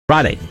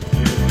Friday,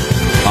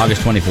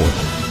 August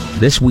 24th.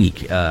 This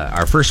week,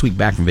 our first week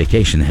back from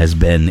vacation has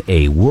been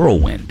a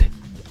whirlwind.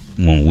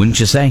 Wouldn't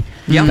you say?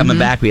 Yeah. Coming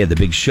back, we had the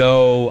big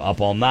show, up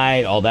all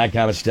night, all that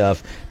kind of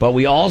stuff. But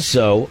we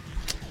also,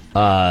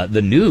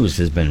 the news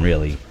has been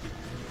really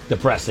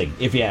depressing,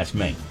 if you ask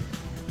me.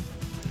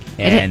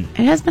 And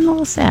it has been a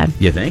little sad.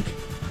 You think?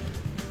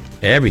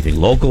 Everything,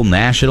 local,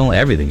 national,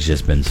 everything's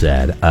just been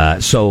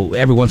sad. So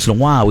every once in a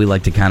while, we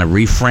like to kind of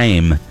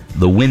reframe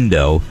the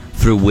window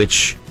through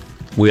which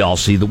we all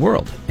see the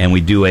world. And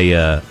we do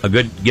a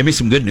good, give me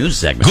some good news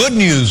segment. Good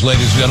news,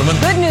 ladies and gentlemen.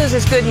 Good news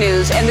is good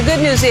news, and the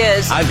good news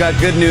is... I've got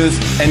good news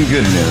and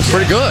good news.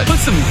 Pretty good. Put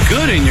some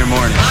good in your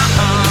morning.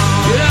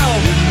 You know,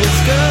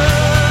 it's good.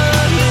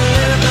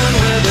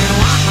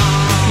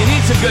 You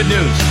need some good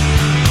news.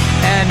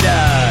 And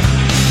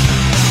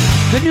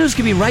good news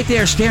can be right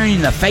there staring you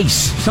in the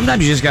face.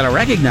 Sometimes you just got to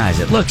recognize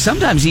it. Look,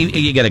 sometimes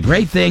you get a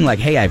great thing like,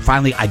 hey, I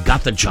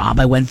got the job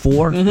I went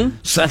for. Mm-hmm.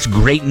 So that's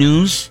great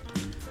news.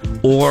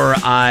 Or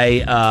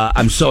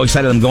I'm so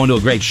excited I'm going to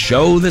a great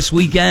show this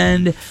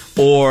weekend.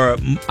 Or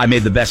I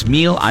made the best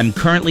meal. I'm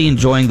currently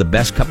enjoying the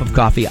best cup of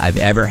coffee I've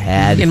ever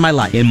had in my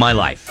life.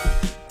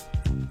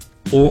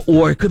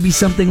 Or it could be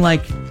something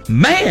like,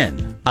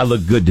 man, I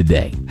look good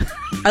today.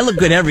 I look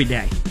good every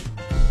day.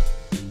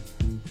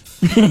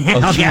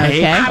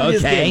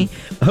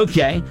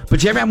 Okay.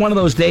 But you ever have one of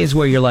those days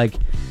where you're like,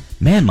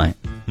 man, my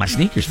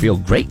sneakers feel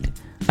great?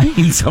 I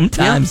mean,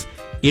 sometimes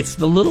it's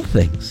the little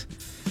things.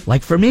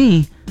 Like for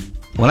me,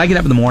 when I get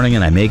up in the morning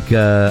and I make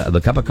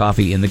the cup of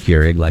coffee in the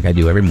Keurig like I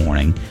do every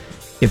morning,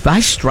 if I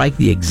strike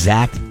the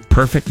exact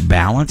perfect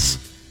balance,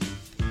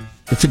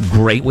 it's a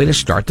great way to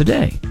start the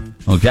day.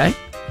 Okay?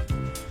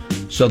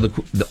 So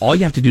all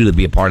you have to do to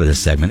be a part of this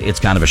segment, it's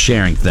kind of a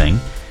sharing thing.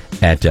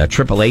 At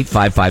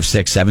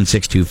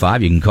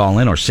 888-556-7625. You can call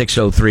in, or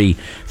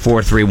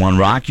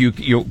 603-431-ROCK.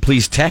 You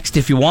please text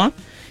if you want.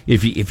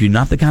 If you're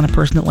not the kind of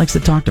person that likes to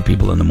talk to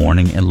people in the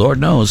morning, and Lord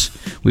knows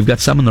we've got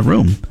some in the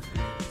room,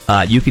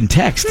 you can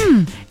text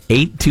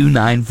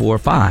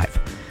 82945.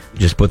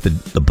 Just put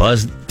the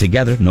buzz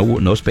together,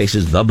 no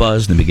spaces, the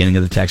buzz in the beginning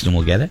of the text, and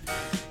we'll get it.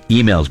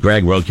 Emails,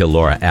 Greg, Roadkill,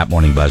 Laura,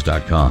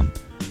 @morningbuzz.com.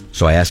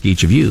 So I ask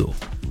each of you,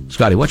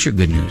 Scotty, what's your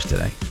good news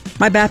today?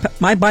 My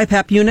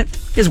BiPAP unit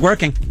is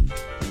working.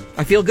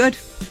 I feel good.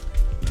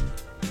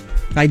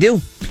 I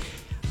do.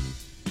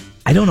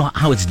 I don't know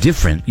how it's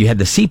different. You had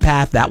the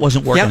CPAP, that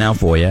wasn't working out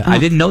for you. I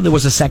didn't know there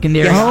was a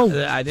secondary.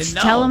 I didn't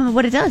know. Tell them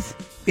what it does.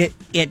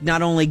 It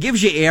not only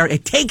gives you air,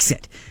 it takes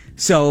it.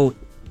 So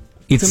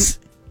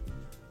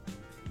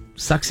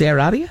sucks air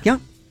out of you? Yeah.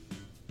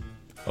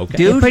 Okay.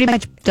 Dude, it pretty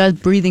much does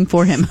breathing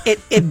for him.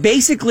 It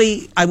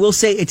basically, I will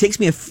say, it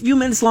takes me a few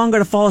minutes longer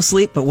to fall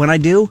asleep, but when I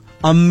do,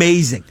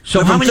 amazing.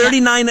 So I went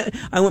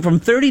from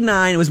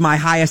 39, it was my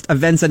highest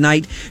events a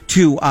night,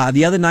 to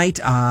the other night,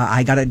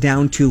 I got it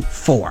down to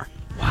 4.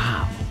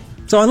 Wow.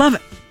 So I love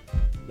it.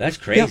 That's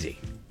crazy.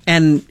 Yeah.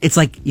 And it's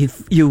like,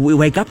 you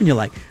wake up and you're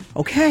like,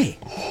 okay,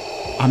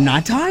 I'm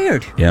not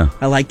tired. Yeah.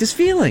 I like this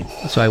feeling.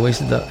 So I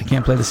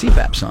can't play the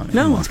CPAP song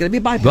anymore. No, it's going to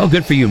be BiPAP. Well,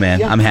 good for you, man.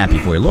 Yeah. I'm happy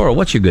for you. Laura,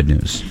 what's your good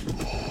news?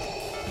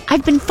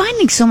 I've been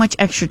finding so much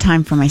extra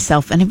time for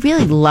myself, and I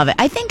really love it.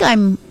 I think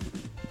I'm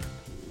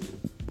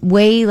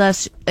way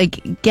less,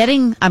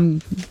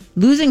 I'm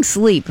losing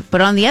sleep,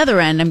 but on the other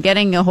end, I'm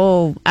getting a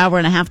whole hour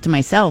and a half to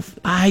myself.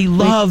 I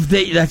love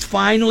that that's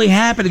finally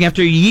happening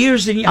after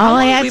years and years. All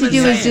I have to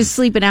do is just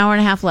sleep an hour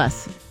and a half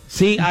less.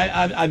 See,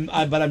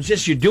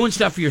 you're doing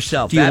stuff for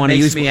yourself. Do you want to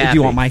use? Do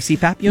you want my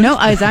CPAP unit? No,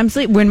 as I'm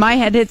sleep. When my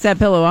head hits that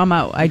pillow, I'm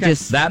out.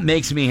 That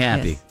makes me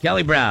happy. Yes.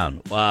 Kelly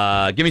Brown,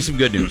 give me some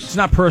good news. It's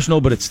not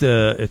personal, but it's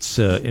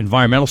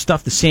environmental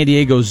stuff. The San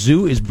Diego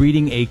Zoo is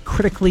breeding a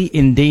critically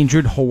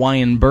endangered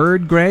Hawaiian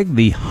bird. Greg,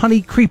 the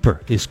honey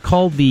creeper is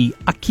called the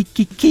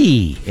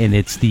akikiki, and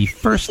it's the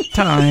first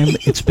time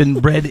it's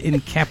been bred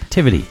in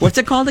captivity. What's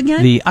it called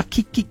again? The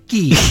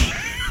akikiki.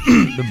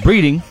 The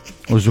breeding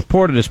was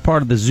reported as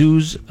part of the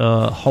zoo's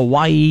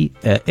Hawaii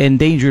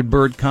Endangered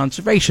Bird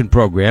Conservation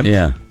Program.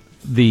 Yeah.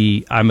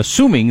 I'm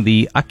assuming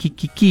the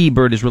akikiki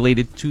bird is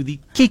related to the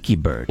kiki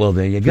bird. Well,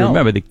 there you go.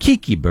 Remember, the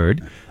kiki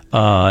bird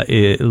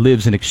it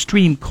lives in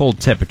extreme cold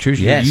temperatures.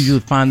 Yes. You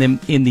usually find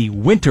them in the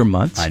winter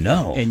months. I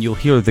know. And you'll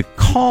hear the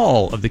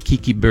call of the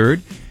kiki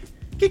bird.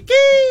 Kiki!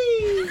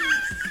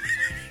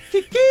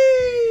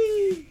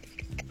 Kiki!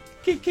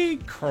 Kiki!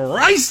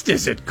 Christ,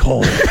 is it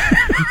cold!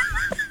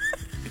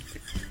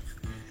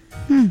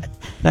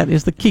 That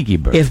is the kiki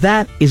bird. If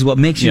that is what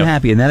makes you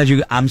happy, and that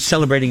is I'm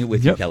celebrating it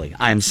with you, Kelly.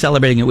 I am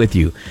celebrating it with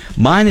you.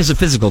 Mine is a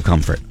physical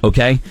comfort,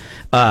 okay?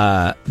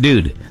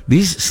 Dude,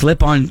 these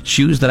slip-on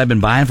shoes that I've been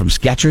buying from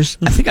Skechers,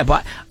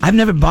 I've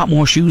never bought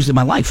more shoes in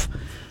my life.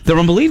 They're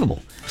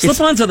unbelievable.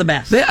 Slip-ons are the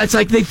best. It's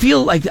like they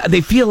feel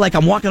like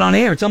I'm walking on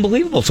air. It's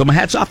unbelievable. So my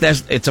hat's off.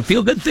 It's a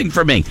feel-good thing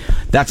for me.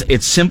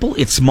 It's simple,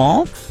 it's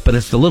small, but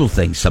it's the little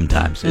things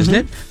sometimes, isn't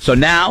it? So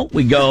now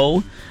we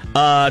go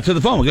to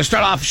the phone. We're going to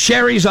start off.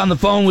 Sherry's on the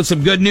phone with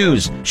some good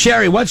news.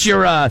 Sherry, what's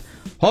your...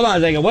 hold on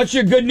a second. What's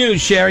your good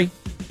news, Sherry?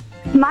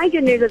 My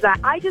good news is that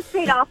I just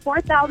paid off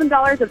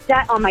 $4,000 of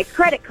debt on my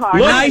credit card.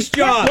 Nice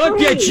job. Look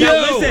at you.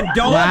 Now listen,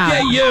 Look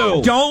at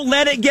you. Don't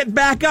let it get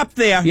back up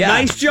there. Yeah.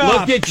 Nice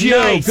job. Look at you.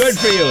 Nice. Good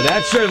for you.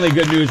 That's certainly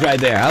good news right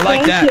there. I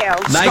like Thank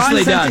that. you.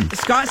 Nicely done.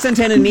 Scott sent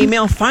in an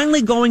email,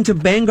 finally going to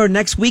Bangor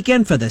next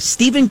weekend for the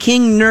Stephen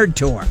King Nerd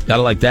Tour.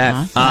 Gotta like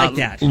that. I like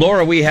that.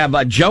 Laura, we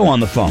have Joe on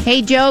the phone.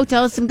 Hey, Joe,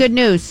 tell us some good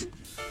news.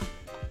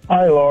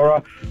 Hi,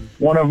 Laura.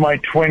 One of my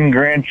twin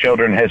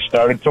grandchildren has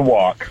started to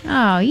walk.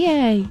 Oh,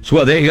 yay. So,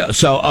 well, there you go.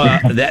 So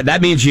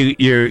that means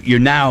you're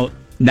now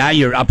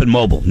you're up and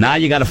mobile. Now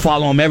you got to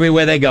follow them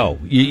everywhere they go.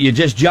 You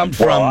just jumped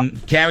from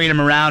carrying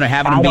them around or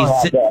having them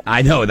be.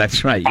 I know,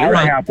 that's right. You're I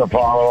right. don't have to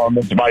follow him.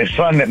 It's my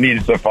son that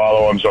needs to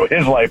follow him, so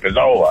his life is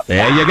over.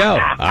 There you go.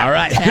 All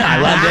right. I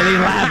love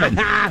that he's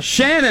laughing.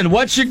 Shannon,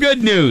 what's your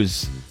good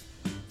news?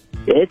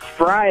 It's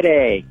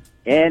Friday,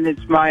 and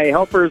it's my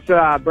helper's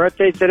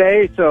birthday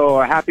today, so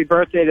happy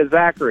birthday to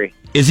Zachary.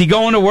 Is he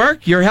going to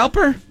work, your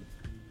helper?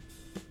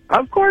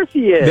 Of course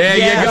he is. There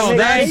you go.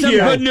 That's thank some you.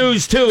 good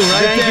news, too, right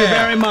Thank there. you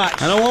very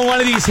much. I don't want one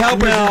of these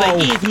helpers No.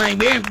 who's like, it's my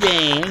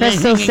birthday.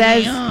 Crystal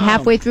says,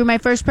 halfway through my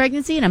first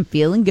pregnancy, and I'm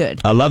feeling good.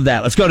 I love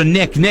that. Let's go to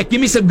Nick. Nick,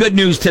 give me some good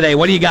news today.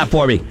 What do you got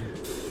for me?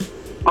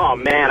 Oh,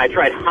 man, I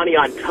tried honey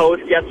on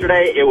toast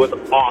yesterday. It was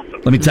awesome.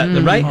 Let me tell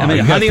you, right? I mean,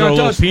 you honey gotta throw on a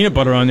little toast. peanut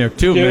butter on there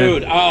too,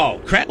 Dude,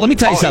 man. let me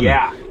tell you something.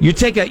 yeah. You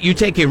take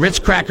a Ritz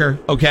cracker,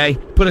 okay?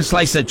 Put a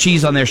slice of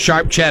cheese on there,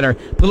 sharp cheddar.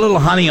 Put a little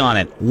honey on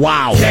it.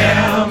 Wow.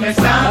 Tell me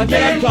something.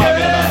 That's what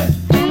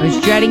I'm talking about. I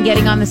was dreading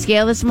getting on the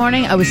scale this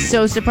morning. I was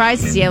so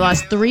surprised to see I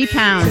lost 3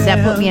 pounds.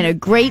 That put me in a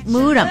great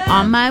mood. I'm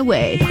on my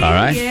way. All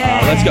right.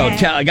 Let's go.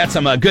 I got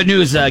some good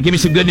news. Give me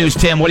some good news,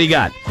 Tim. What do you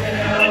got?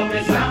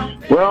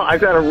 Well,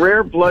 I've got a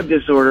rare blood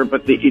disorder,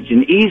 but it's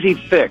an easy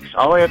fix.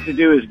 All I have to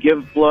do is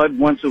give blood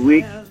once a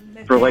week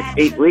for like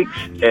 8 weeks,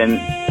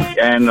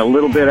 and a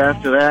little bit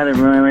after that, and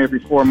every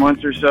 4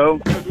 months or so,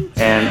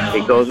 and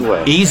it goes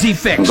away. Easy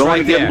fix I'm going right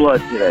to give there.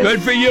 blood today.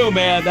 Good for you,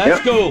 man.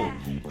 That's Yep. cool.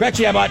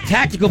 Gretchen, how about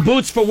tactical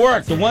boots for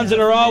work? The ones that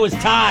are always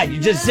tied. You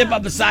just zip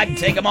up the side and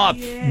take them off.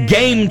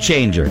 Game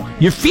changer.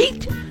 Your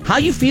feet? How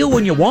you feel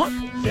when you walk?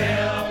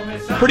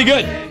 Pretty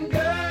good.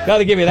 Got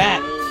to give you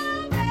that.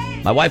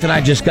 My wife and I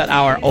just got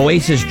our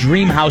Oasis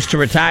dream house to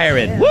retire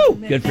in. Woo!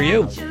 Good for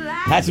you.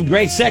 Had some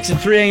great sex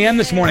at 3 a.m.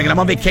 this morning, and I'm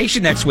on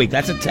vacation next week.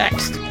 That's a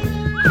text.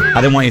 I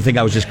didn't want you to think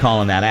I was just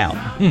calling that out.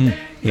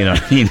 You know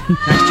what I mean?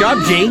 Nice job,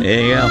 G.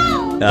 There you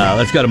go.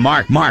 Let's go to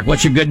Mark. Mark,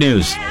 what's your good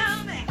news?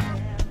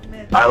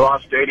 I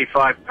lost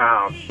 85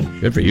 pounds.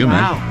 Good for you,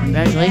 man. Wow,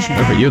 congratulations.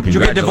 Good for you. Did you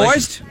get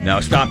Congratulations. divorced? No,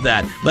 stop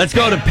that. Let's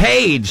go to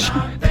Paige.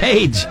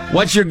 Paige,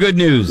 what's your good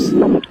news?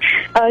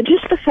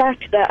 Just the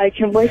fact that I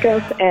can wake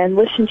up and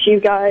listen to you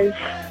guys,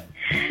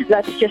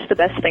 that's just the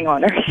best thing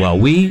on earth. Well,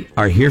 we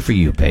are here for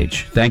you,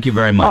 Paige. Thank you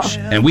very much.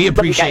 Oh, and we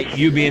appreciate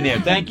you being there.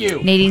 Thank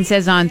you. Nadine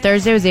says on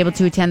Thursday I was able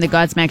to attend the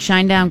Godsmack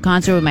Shinedown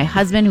concert with my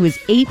husband, who is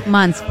 8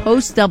 months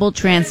post-double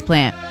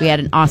transplant. We had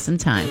an awesome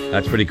time.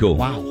 That's pretty cool.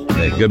 Wow.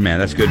 Okay, good, man.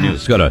 That's good news.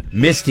 Let's go to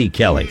Misty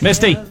Kelly.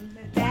 Misty,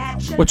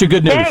 what's your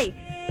good news? Hey,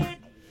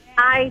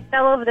 I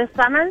fell over this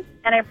summer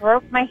and I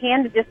broke my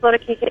hand and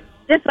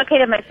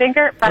dislocated my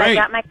finger, but Great. I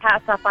got my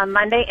cast off on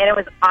Monday and it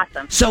was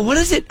awesome. So what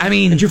is it? I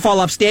mean, Did you fall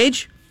off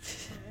stage?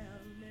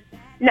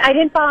 No, I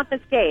didn't fall off the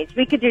stage.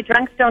 We could do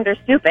drunk, stoned, or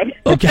stupid.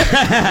 okay.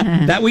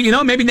 That we,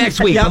 maybe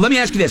next week. Yeah. But let me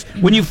ask you this: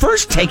 when you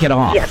first take it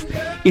off, Yes.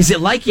 is it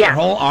like your Yeah.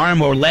 whole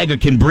arm or leg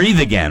can breathe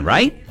again?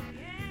 Right?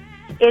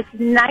 It's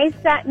nice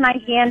that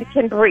my hand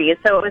can breathe,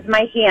 so it was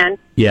my hand.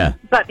 Yeah.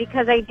 But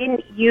because I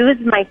didn't use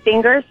my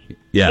fingers,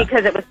 Yeah.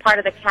 because it was part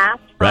of the cast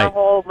for Right. a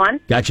whole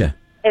month, Gotcha.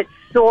 it's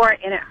sore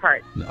and it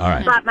hurts. All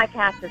right. But my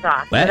cast is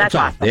off. Well, so that's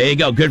off. awesome. There you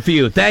go. Good for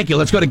you. Thank you.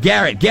 Let's go to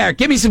Garrett. Garrett,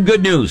 give me some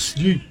good news.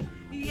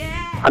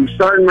 I'm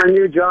starting my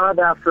new job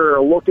after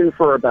looking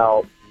for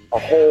about a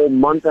whole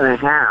month and a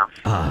half.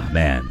 Ah,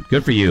 man.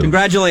 Good for you.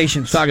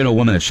 Congratulations. I was talking to a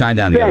woman at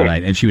Shinedown the other Thanks.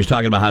 night, and she was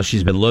talking about how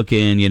she's been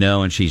looking,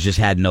 and she's just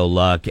had no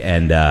luck.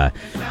 And I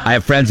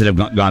have friends that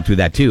have gone through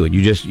that too. And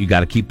you got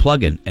to keep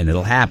plugging, and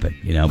it'll happen,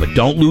 But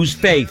don't lose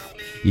faith.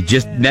 You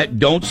just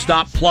don't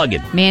stop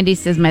plugging. Mandy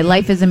says, my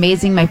life is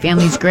amazing. My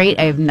family's great.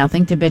 I have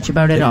nothing to bitch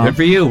about at all. Good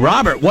for you,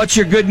 Robert. What's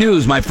your good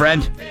news, my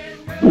friend?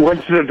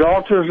 Went to the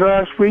doctor's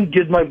last week,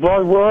 did my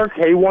blood work,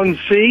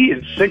 A1C,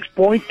 it's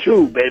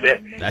 6.2,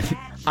 baby.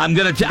 I'm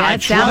going to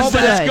That trust sounds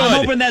that's good. good. I'm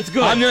hoping that's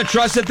good. I'm going to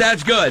trust that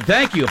that's good.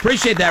 Thank you.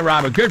 Appreciate that,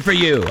 Robert. Good for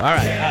you. All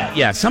right.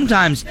 Yeah,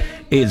 sometimes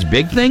it's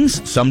big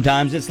things.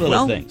 Sometimes it's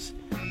little things.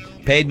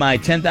 Paid my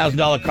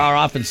 $10,000 car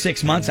off in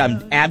 6 months.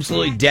 I'm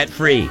absolutely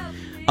debt-free.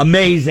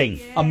 Amazing.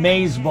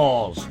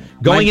 Amazeballs.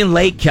 Going in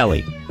late,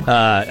 Kelly.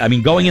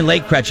 Going in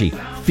late, Cretchy.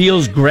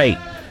 Feels great.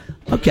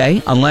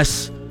 Okay,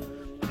 unless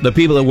the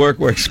people at work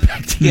were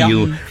expecting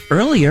you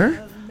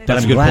earlier.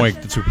 That's a good point.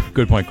 That's a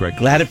good point, Greg.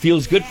 Glad it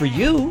feels good for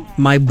you.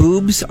 My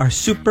boobs are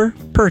super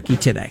perky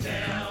today.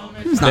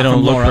 It's They not don't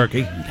from look Laura.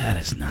 perky. That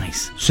is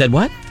nice. Said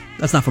what?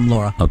 That's not from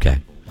Laura. Okay.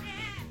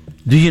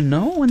 Do you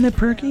know when they're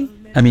perky?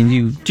 I mean, Do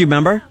you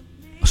remember?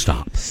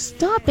 Stop.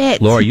 Stop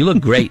it. Look, you look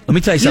great. Let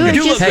me tell you something.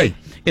 You look hey, great.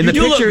 in the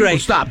You do look picture,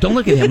 great. stop. Don't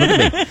look at him. Look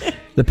at me.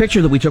 The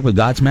picture that we took with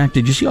Godsmack,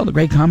 did you see all the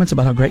great comments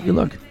about how great you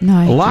look? No,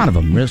 I a lot of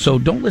them. So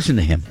don't listen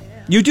to him.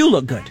 You do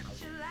look good.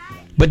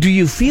 But do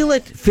you feel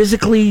it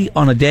physically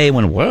on a day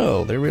when,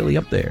 whoa, they're really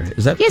up there?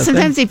 Is that Yeah, a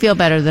sometimes thing? they feel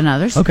better than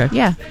others. Okay.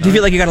 Yeah. Do you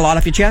feel like you got a lot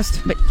off your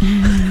chest?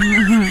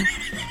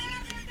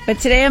 But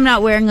today I'm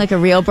not wearing like a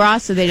real bra,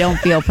 so they don't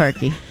feel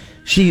perky.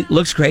 She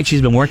looks great.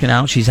 She's been working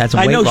out. She's had some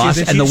I weight know loss.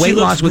 she's- And the she weight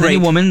looks loss with any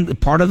great. woman,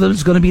 part of it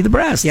is going to be the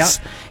breasts. Yeah.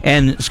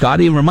 And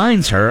Scotty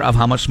reminds her of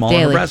how much smaller her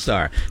Daily. breasts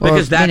are. Or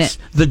Because that's minute.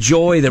 the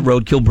joy that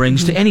Roadkill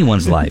brings to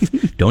anyone's life.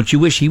 Don't you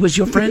wish he was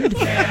your friend?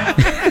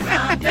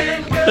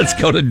 Let's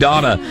go to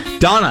Donna.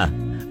 Donna,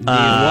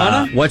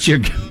 what's your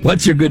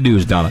good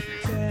news, Donna?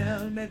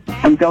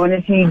 I'm going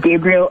to see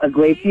Gabriel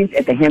Iglesias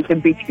at the Hampton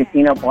Beach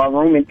Casino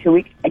Ballroom in 2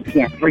 weeks. I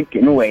can't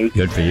freaking wait.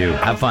 Good for you.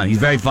 Have fun. He's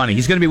very funny.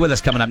 He's going to be with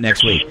us coming up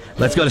next week.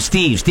 Let's go to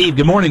Steve. Steve,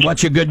 good morning.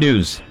 What's your good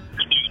news?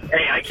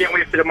 Hey, I can't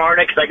wait for tomorrow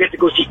night because I get to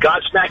go see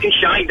Godsmack and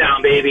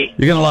Shinedown, baby.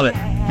 You're going to love it.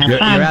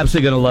 You're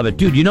absolutely going to love it.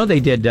 Dude, you know they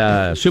did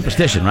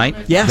Superstition, right?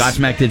 Yes.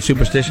 Godsmack did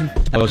Superstition.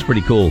 That was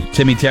pretty cool.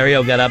 Timmy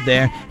Terrio got up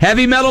there.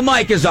 Heavy Metal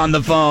Mike is on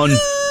the phone.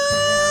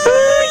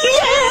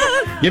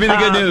 Give me the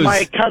good news.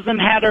 My cousin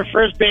had her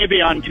first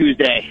baby on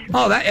Tuesday.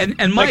 Oh, that and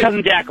My Mike,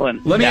 cousin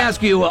Jacqueline. let me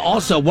ask you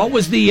also, what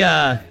was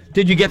the,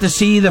 did you get to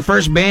see the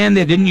first band?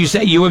 Didn't you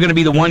say you were going to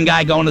be the one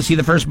guy going to see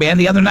the first band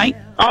the other night?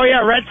 Oh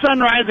yeah, Red Sun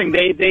Rising.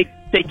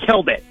 They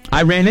killed it.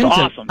 I ran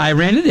awesome.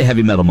 into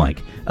Heavy Metal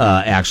Mike,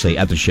 actually,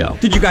 at the show.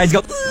 Did you guys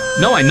go?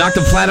 No, I knocked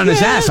him flat on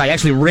his ass. I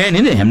actually ran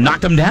into him,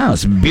 knocked him down.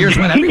 Some beers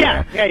went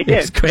everywhere. Yeah, he did.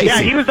 It's crazy.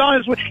 Yeah, he was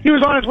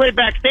on his way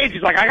backstage.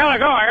 He's like, I gotta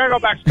go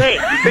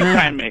backstage. Big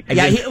time me.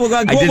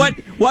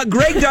 What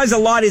Greg does a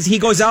lot is he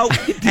goes out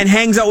and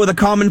hangs out with the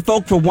common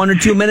folk for 1 or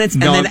 2 minutes,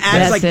 and then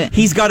acts like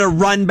he's got to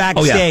run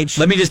backstage.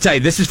 Let me just tell you,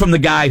 this is from the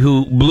guy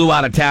who blew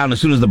out of town as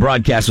soon as the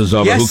broadcast was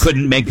over, who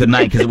couldn't make the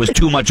night because it was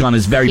too much on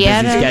his very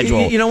busy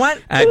schedule. You know what?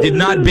 Did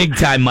not big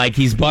time, Mike.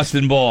 He's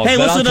busting balls. Hey,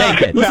 but listen I'll up.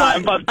 take it.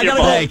 I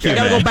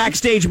gotta go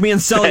backstage. Me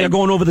and Sully are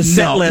going over the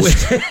set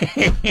list.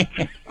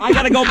 I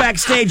gotta go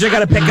backstage. I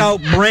gotta pick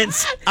out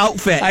Brent's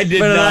outfit. I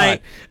did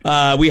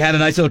not. We had a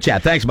nice little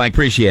chat. Thanks, Mike.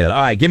 Appreciate it.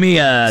 All right, give me.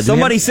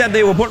 Somebody said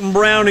they were putting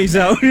brownies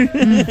out. All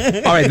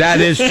right, that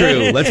is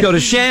true. Let's go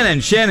to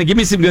Shannon. Shannon, give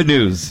me some good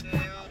news.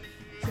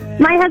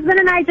 My husband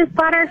and I just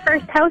bought our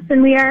first house,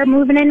 and we are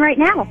moving in right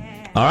now.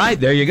 All right,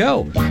 there you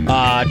go.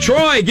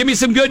 Troy, give me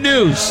some good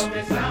news.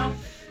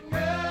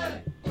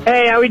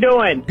 Hey, how we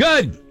doing?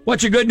 Good.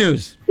 What's your good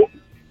news?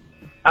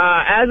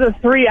 As of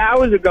 3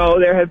 hours ago,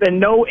 there have been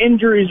no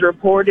injuries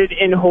reported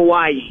in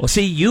Hawaii. Well,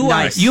 see, you,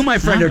 my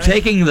friend, are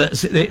taking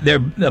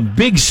the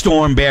big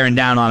storm bearing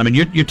down on them, and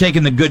you're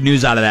taking the good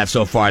news out of that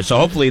so far. So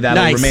hopefully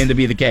that'll remain to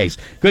be the case.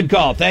 Good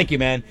call. Thank you,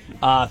 man.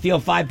 Feel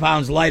 5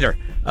 pounds lighter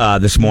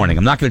this morning.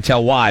 I'm not going to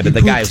tell why, but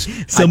the guy's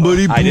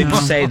I didn't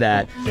say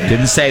that.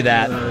 Didn't say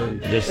that.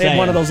 Just They have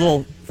one of those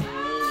little.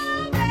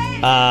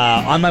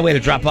 On my way to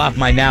drop off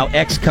my now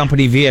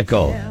ex-company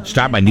vehicle.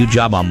 Start my new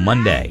job on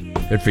Monday.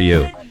 Good for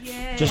you.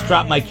 Just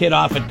dropped my kid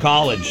off at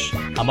college.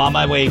 I'm on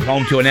my way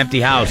home to an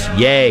empty house.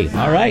 Yay.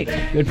 All right.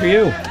 Good for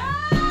you.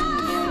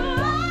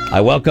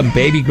 I welcome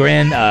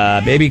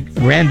grandbaby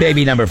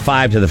number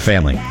 5 to the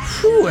family.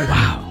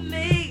 Wow.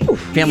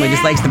 Family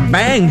just likes to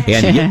bang.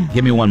 Andy,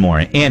 give me one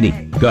more. Andy,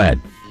 go ahead.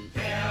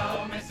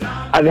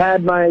 I've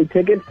had my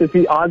tickets to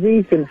see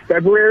Ozzy since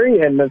February,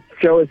 and the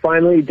show is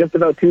finally just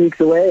about 2 weeks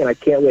away, and I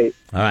can't wait.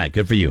 All right,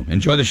 good for you.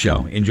 Enjoy the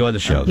show. Enjoy the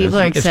show. People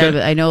are excited.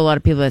 I know a lot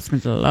of people that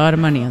spent a lot of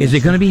money on Is it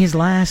going to be his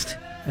last?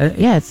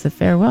 Yeah, it's the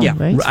farewell,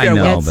 right? I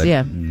know, but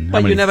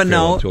But you never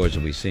know. Tours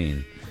have we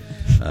seen?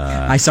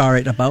 I saw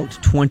it about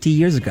 20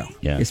 years ago.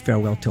 Yeah. His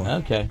farewell tour.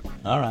 Okay,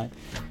 all right.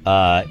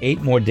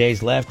 8 more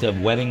days left of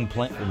wedding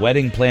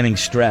planning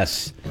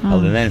stress. Oh.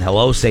 And then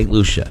hello, St.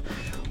 Lucia.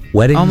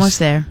 Weddings Almost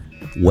there.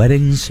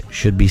 Weddings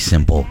should be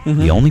simple.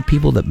 The only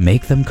people that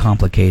make them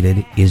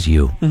complicated is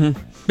you. Mm-hmm.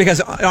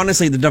 Because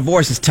honestly, the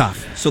divorce is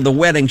tough, so the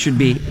wedding should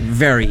be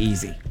very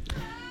easy.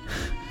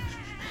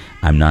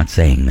 I'm not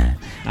saying that.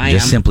 I'm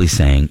just simply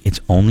saying it's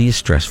only as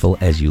stressful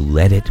as you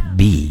let it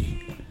be.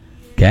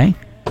 Okay?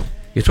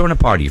 You're throwing a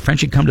party. Your friends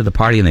should come to the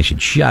party and they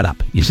should shut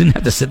up. You shouldn't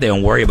have to sit there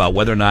and worry about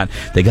whether or not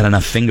they got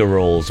enough finger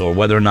rolls or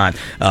whether or not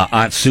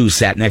Aunt Sue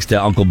sat next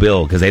to Uncle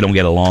Bill because they don't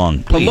get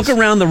along. But look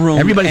around the room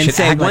Everybody and should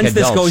say, act like once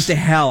this adults. goes to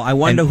hell, I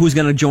wonder who's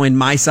going to join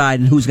my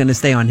side and who's going to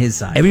stay on his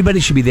side. Everybody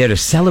should be there to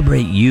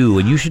celebrate you,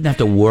 and you shouldn't have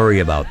to worry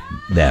about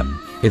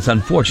them. It's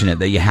unfortunate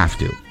that you have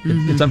to.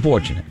 It's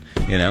unfortunate,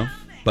 you know?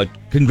 But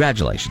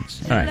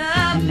congratulations. All right.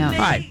 I know. All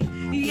right.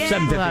 There's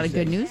a lot of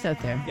good news out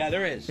there. Yeah,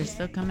 there is. They're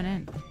still coming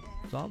in.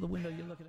 It's all the window you're looking at.